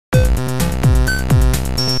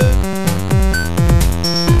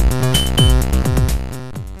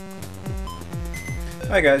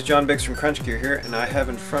Hi guys, John Biggs from crunchgear here, and I have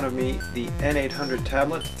in front of me the N800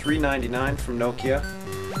 tablet, $399 from Nokia.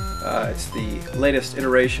 It's the latest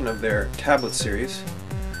iteration of their tablet series.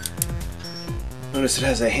 Notice it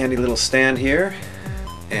has a handy little stand here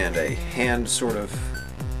and a hand sort of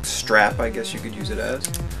strap, I guess you could use it as.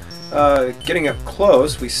 Getting up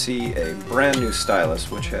close, we see a brand new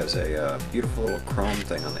stylus which has a beautiful little chrome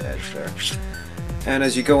thing on the edge there. And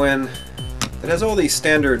as you go in, it has all these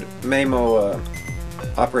standard Memo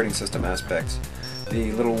operating system aspects.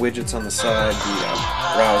 The little widgets on the side,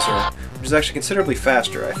 the browser, which is actually considerably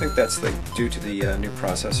faster. I think that's due to the new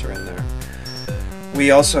processor in there. We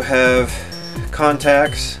also have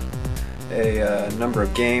contacts, a number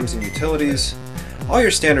of games and utilities, all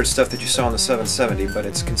your standard stuff that you saw on the 770, but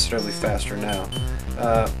it's considerably faster now.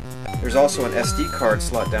 There's also an SD card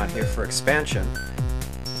slot down here for expansion.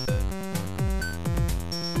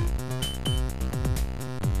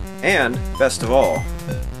 And, best of all,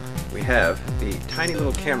 we have the tiny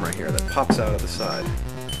little camera here that pops out of the side.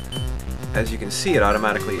 As you can see, it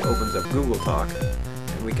automatically opens up Google Talk,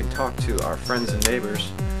 and we can talk to our friends and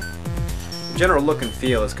neighbors. The general look and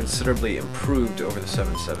feel is considerably improved over the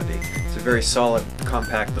 770. It's a very solid,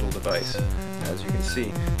 compact little device, as you can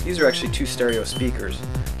see. These are actually two stereo speakers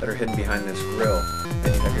that are hidden behind this grill.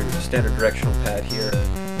 And you have your standard directional pad here,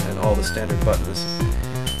 and all the standard buttons.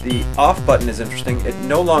 The off button is interesting. It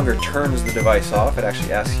no longer turns the device off. It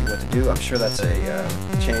actually asks you what to do. I'm sure that's a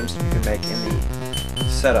change that you can make in the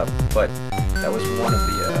setup, but that was one of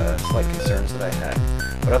the slight concerns that I had.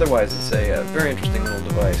 But otherwise, it's a very interesting little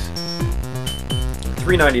device.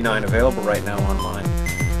 $399 available right now online.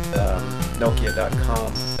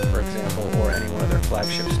 Nokia.com, for example, or any one of their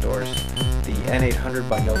flagship stores. The N800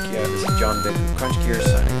 by Nokia. This is John Biggs with crunchgear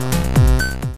signing off.